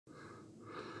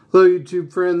Hello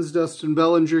YouTube friends, Dustin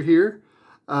Bellinger here.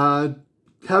 Haven't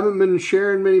been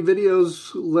sharing many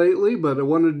videos lately, but I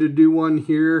wanted to do one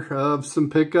here of some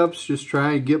pickups, just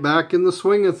try and get back in the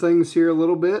swing of things here a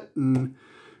little bit and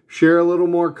share a little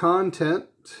more content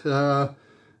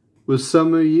with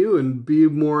some of you and be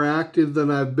more active than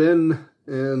I've been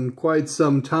in quite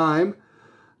some time.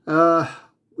 I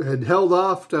had held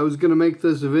off. I was going to make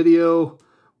this video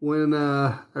when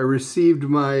I received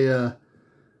my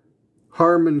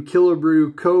Harmon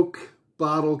Killebrew Coke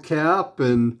bottle cap,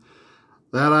 and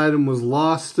that item was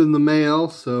lost in the mail,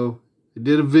 so I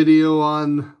did a video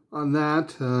on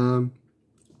that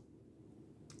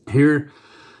here.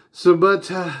 So,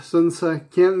 but since I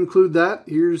can't include that,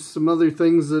 here's some other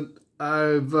things that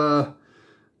I've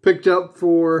picked up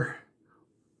for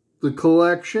the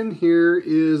collection. Here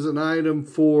is an item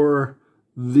for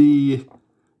the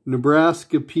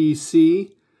Nebraska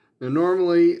PC. Now,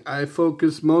 normally I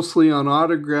focus mostly on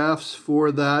autographs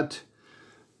for that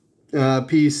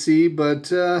PC, but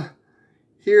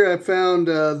here I found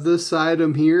this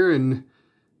item here, and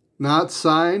not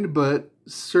signed, but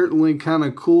certainly kind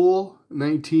of cool.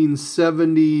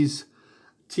 1970s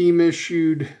team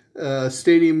issued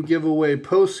stadium giveaway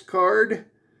postcard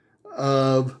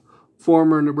of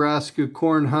former Nebraska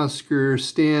Cornhusker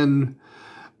Stan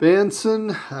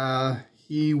Banson.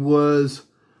 He was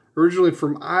originally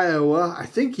from Iowa. I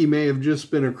think he may have just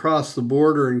been across the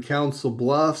border in Council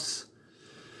Bluffs.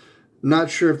 I'm not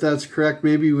sure if that's correct.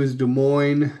 Maybe it was Des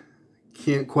Moines.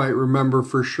 Can't quite remember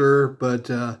for sure,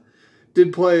 but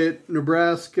did play at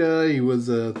Nebraska. He was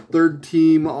a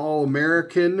third-team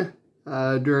All-American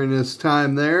during his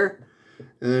time there,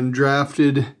 and then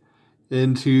drafted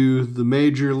into the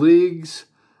major leagues.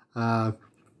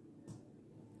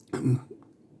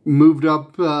 Moved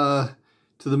up to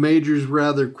the majors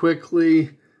rather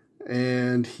quickly,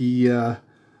 and he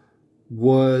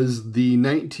was the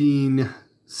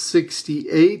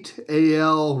 1968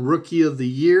 AL Rookie of the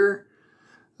Year.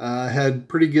 Had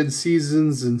pretty good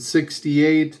seasons in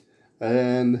 68,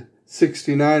 and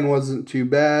 69 wasn't too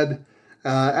bad.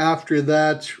 After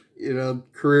that,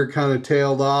 career kind of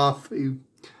tailed off. He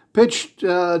pitched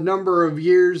a number of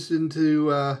years into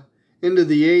the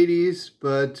 80s,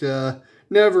 but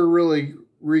never really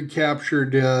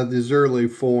recaptured his early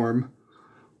form.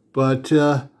 But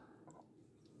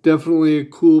definitely a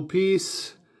cool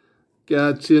piece.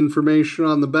 Got information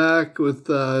on the back with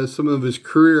some of his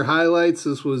career highlights.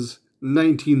 This was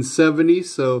 1970,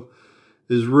 so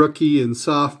his rookie and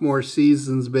sophomore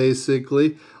seasons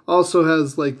basically. Also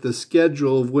has like the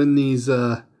schedule of when these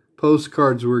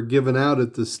postcards were given out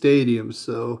at the stadium.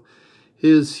 So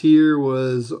his here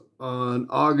was on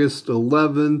August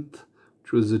 11th,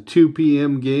 which was a 2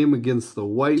 p.m. game against the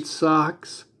White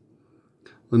Sox.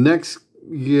 The next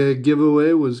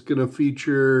giveaway was going to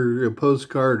feature a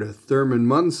postcard of Thurman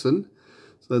Munson,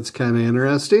 so that's kind of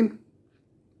interesting.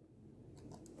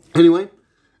 Anyway,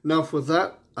 enough with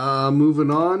that.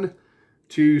 Moving on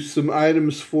to some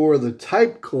items for the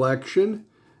type collection,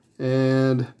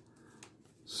 and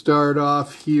start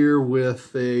off here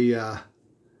with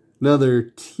another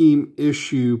team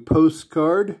issue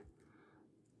postcard.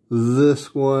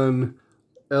 This one,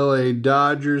 LA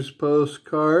Dodgers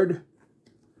postcard,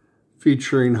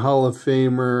 featuring Hall of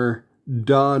Famer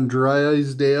Don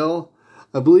Drysdale.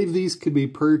 I believe these could be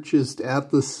purchased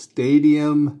at the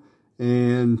stadium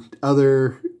and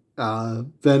other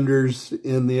vendors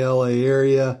in the LA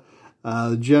area.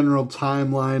 The general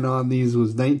timeline on these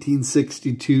was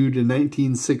 1962 to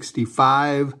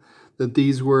 1965 that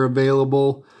these were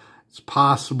available. It's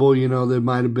possible, they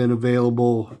might have been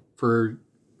available for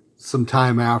some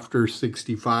time after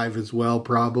 65 as well,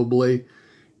 probably.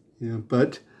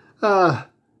 But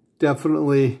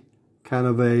definitely kind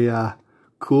of a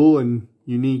cool and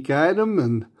unique item,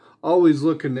 and always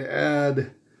looking to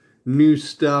add new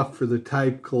stuff for the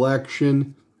type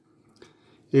collection.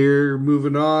 Here,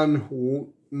 moving on,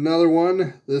 another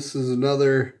one. This is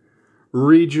another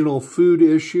regional food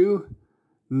issue,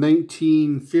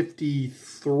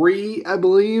 1953, I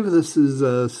believe. This is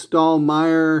a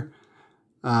Stallmeyer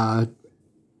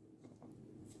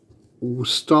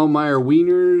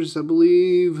Wieners, I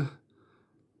believe.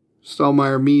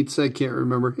 Stallmeyer Meats, I can't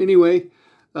remember. Anyway,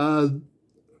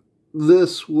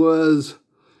 this was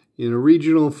a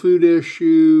regional food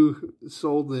issue,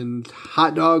 sold in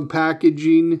hot dog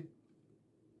packaging.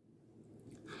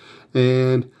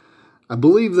 And I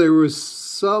believe there was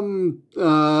some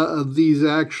of these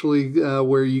actually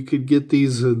where you could get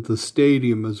these at the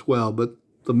stadium as well. But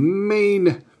the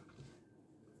main,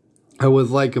 with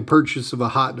like a purchase of a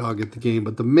hot dog at the game,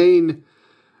 but the main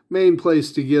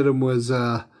place to get them was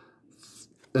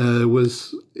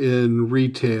was in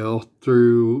retail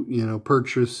through,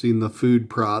 purchasing the food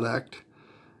product.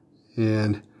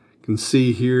 And you can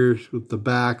see here with the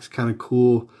backs, kind of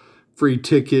cool free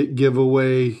ticket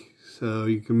giveaway. So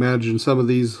you can imagine some of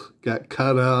these got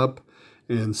cut up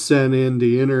and sent in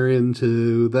to enter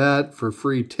into that for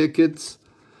free tickets.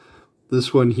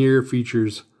 This one here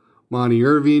features Monty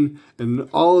Irving, and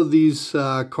all of these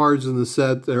cards in the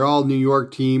set, they're all New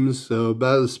York teams. So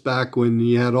that was back when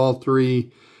you had all three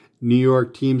New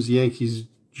York teams, Yankees,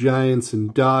 Giants,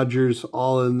 and Dodgers,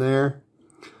 all in there.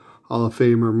 Hall of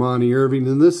Famer Monty Irving,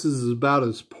 and this is about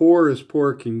as poor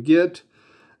can get.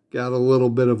 Got a little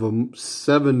bit of a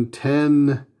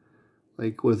 710,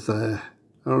 like with a,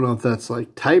 I don't know if that's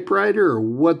like typewriter or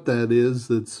what that is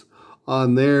that's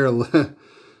on there.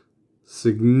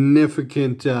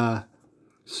 Significant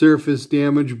surface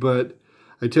damage, but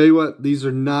I tell you what, these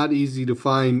are not easy to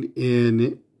find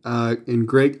in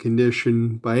great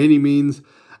condition by any means.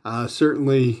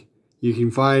 Certainly you can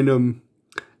find them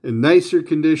in nicer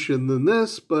condition than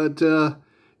this, but you're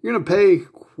going to pay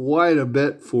quite a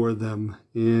bit for them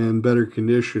in better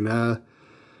condition.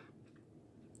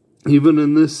 Even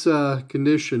in this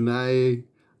condition, I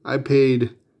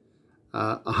paid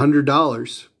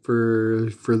 $100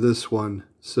 for this one.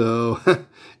 So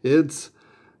it's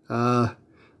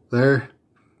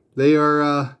they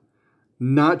are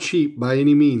not cheap by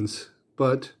any means,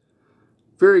 but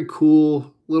very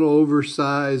cool, little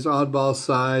oversized, oddball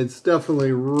sides,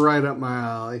 definitely right up my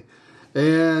alley.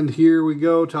 And here we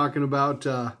go, talking about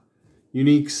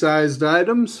unique sized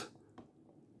items.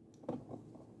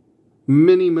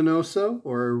 Mini Minoso,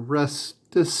 or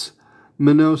Restus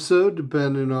Minoso,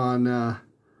 depending on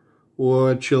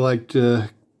what you like to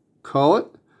call it.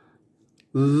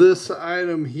 This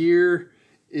item here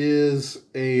is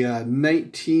a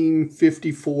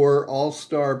 1954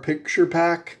 All-Star Picture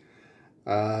Pack.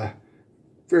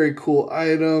 Very cool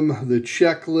item. The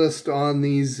checklist on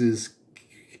these is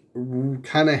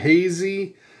kind of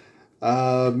hazy.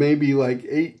 Maybe like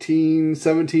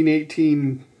 17,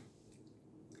 18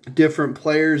 different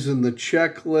players in the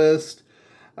checklist.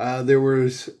 There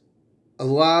was a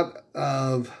lot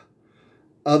of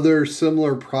other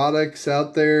similar products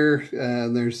out there,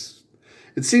 and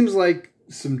it seems like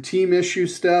some team issue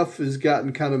stuff has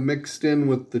gotten kind of mixed in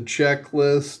with the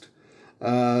checklist.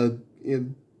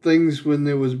 Things when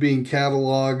it was being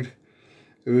cataloged,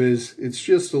 it's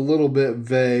just a little bit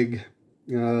vague.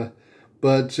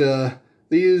 But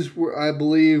these were, I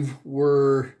believe,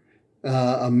 were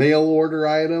a mail order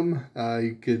item.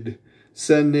 You could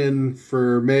send in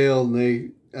for mail, and they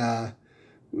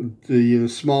the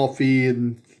small fee,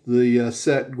 and the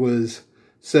set was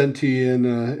sent to you in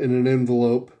an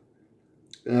envelope.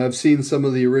 I've seen some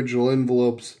of the original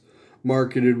envelopes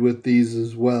marketed with these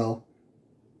as well.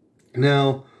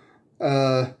 Now,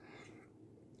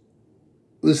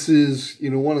 this is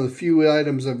one of the few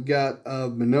items I've got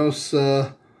of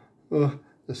Minoso,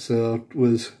 so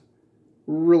was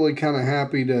really kind of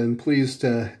happy and pleased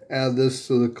to add this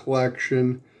to the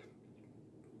collection.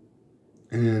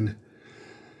 And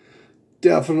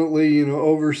definitely,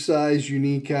 oversized,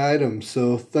 unique items.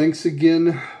 So thanks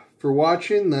again for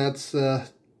watching. That's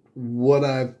what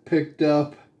I've picked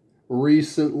up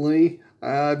recently.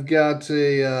 I've got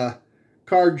a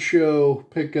card show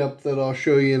pickup that I'll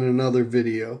show you in another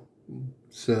video.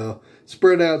 So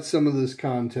spread out some of this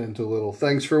content a little.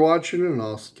 Thanks for watching, and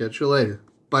I'll catch you later.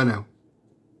 Bye now.